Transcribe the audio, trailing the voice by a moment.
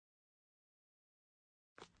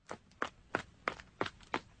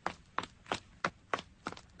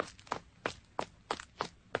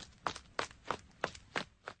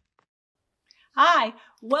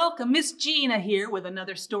Welcome, Miss Gina here with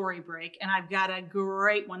another story break, and I've got a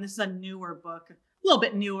great one. This is a newer book, a little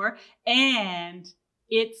bit newer, and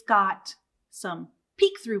it's got some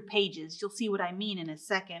peek-through pages. You'll see what I mean in a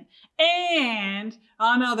second. And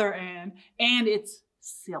it's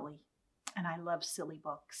silly, and I love silly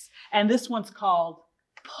books. And this one's called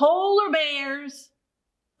Polar Bears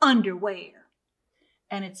Underwear,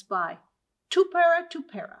 and it's by Tupera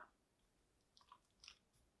Tupera.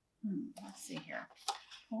 Let's see here.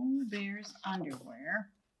 Polar Bear's underwear.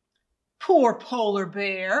 Poor polar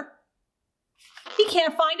bear. He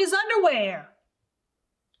can't find his underwear.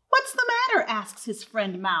 What's the matter? Asks his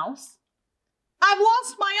friend Mouse. I've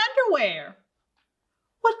lost my underwear.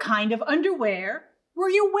 What kind of underwear were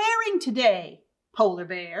you wearing today, Polar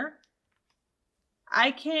Bear?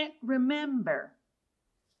 I can't remember.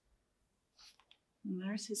 And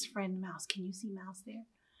there's his friend Mouse. Can you see Mouse there?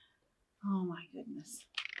 Oh my goodness.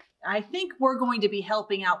 I think we're going to be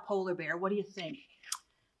helping out Polar Bear. What do you think?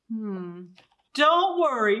 Don't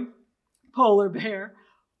worry, Polar Bear.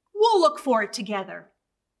 We'll look for it together.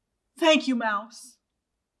 Thank you, Mouse.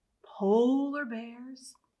 Polar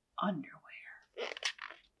Bear's underwear.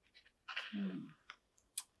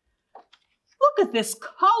 Look at this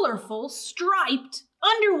colorful striped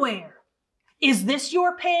underwear. Is this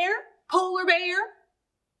your pair, Polar Bear?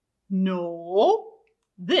 No,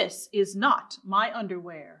 this is not my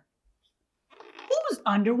underwear. Whose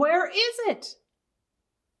underwear is it?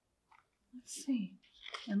 Let's see.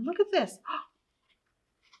 And look at this.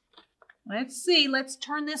 Let's see. Let's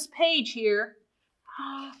turn this page here.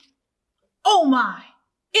 Oh my!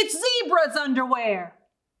 It's Zebra's underwear.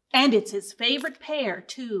 And it's his favorite pair,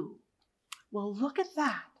 too. Well, look at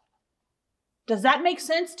that. Does that make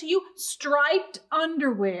sense to you? Striped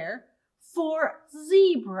underwear for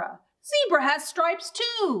Zebra. Zebra has stripes,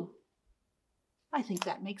 too. I think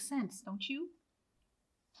that makes sense, don't you?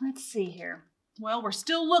 Let's see here. Well, we're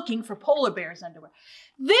still looking for Polar Bear's underwear.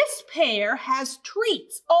 This pair has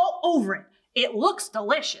treats all over it. It looks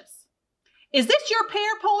delicious. Is this your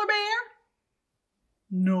pair, Polar Bear?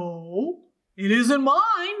 No, it isn't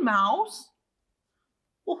mine, Mouse.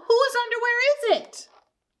 Well, whose underwear is it?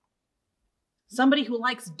 Somebody who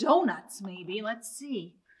likes donuts, maybe. Let's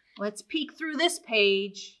see. Let's peek through this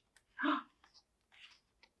page.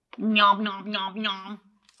 Nom, nom, nom, nom.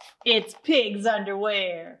 It's Pig's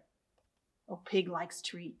underwear. Oh, Pig likes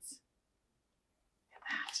treats. Look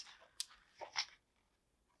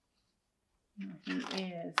at that. He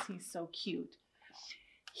is. He's so cute.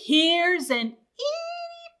 Here's an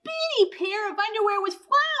itty-bitty pair of underwear with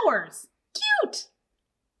flowers. Cute.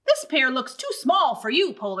 This pair looks too small for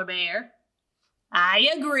you, Polar Bear. I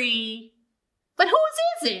agree. But whose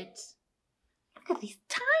is it? Look at these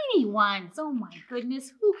tiny ones. Oh my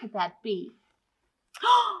goodness, who could that be?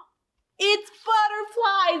 It's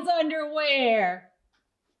Butterfly's underwear.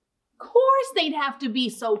 Of course they'd have to be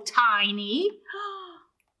so tiny.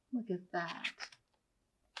 Look at that.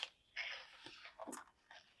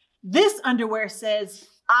 This underwear says,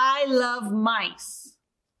 I love mice.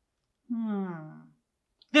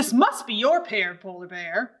 This must be your pair, Polar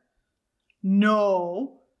Bear.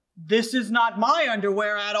 No, this is not my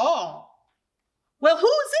underwear at all. Well,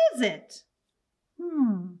 whose is it?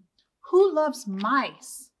 Who loves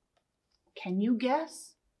mice? Can you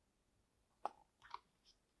guess?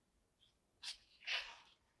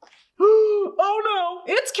 Oh no,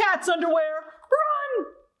 it's Cat's underwear. Run!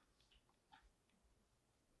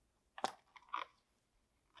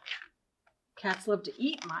 Cats love to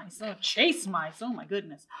eat mice, chase mice, oh my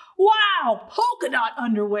goodness. Wow, polka dot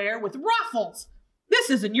underwear with ruffles. This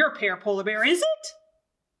isn't your pair, Polar Bear, is it?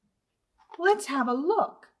 Let's have a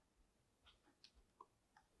look.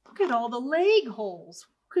 Look at all the leg holes.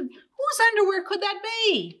 Whose underwear could that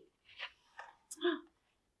be?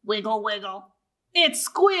 Wiggle, wiggle. It's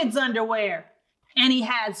Squid's underwear. And he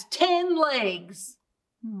has 10 legs.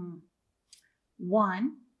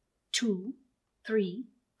 1, 2, 3,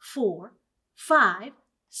 4, 5,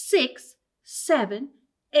 6, 7,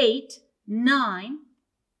 8, 9,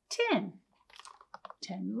 10.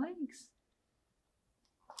 10 legs.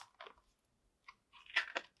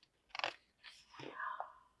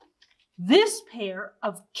 This pair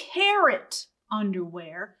of carrot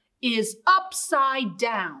underwear is upside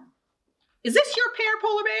down. Is this your pair,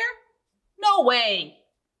 Polar Bear? No way.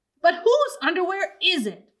 But whose underwear is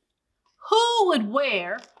it? Who would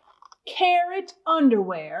wear carrot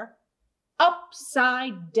underwear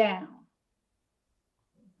upside down?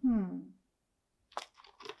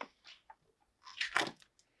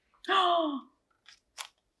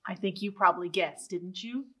 I think you probably guessed, didn't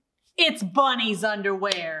you? It's Bunny's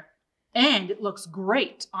underwear. And it looks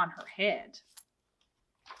great on her head.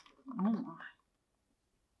 Oh my.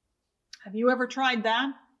 Have you ever tried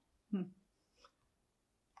that?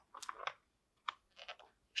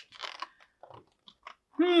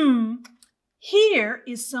 Here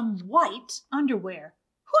is some white underwear.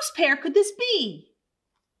 Whose pair could this be?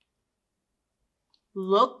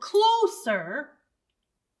 Look closer.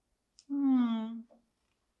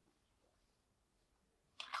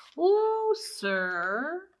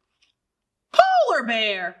 Closer. Polar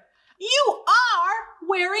bear! You are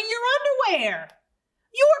wearing your underwear.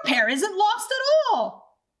 Your pair isn't lost at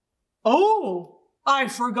all. Oh, I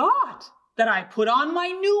forgot that I put on my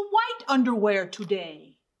new white underwear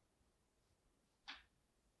today.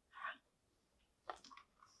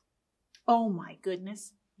 Oh my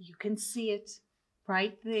goodness, you can see it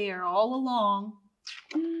right there all along.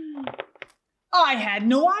 I had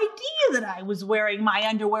no idea that I was wearing my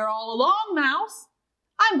underwear all along, Mouse.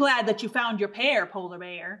 I'm glad that you found your pair, Polar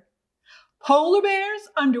Bear. Polar Bear's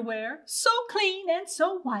underwear, so clean and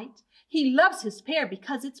so white. He loves his pair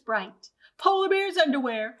because it's bright. Polar Bear's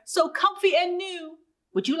underwear, so comfy and new.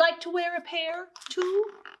 Would you like to wear a pair too?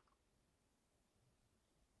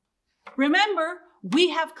 Remember, we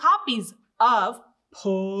have copies of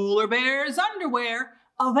Polar Bear's underwear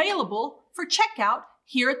available for checkout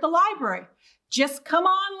here at the library. Just come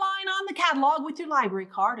online on the catalog with your library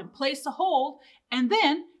card and place a hold, and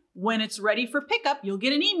then when it's ready for pickup, you'll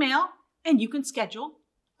get an email and you can schedule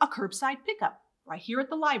a curbside pickup right here at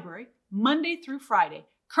the library, Monday through Friday.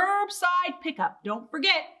 Curbside pickup. Don't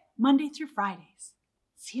forget, Monday through Fridays.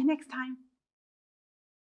 See you next time.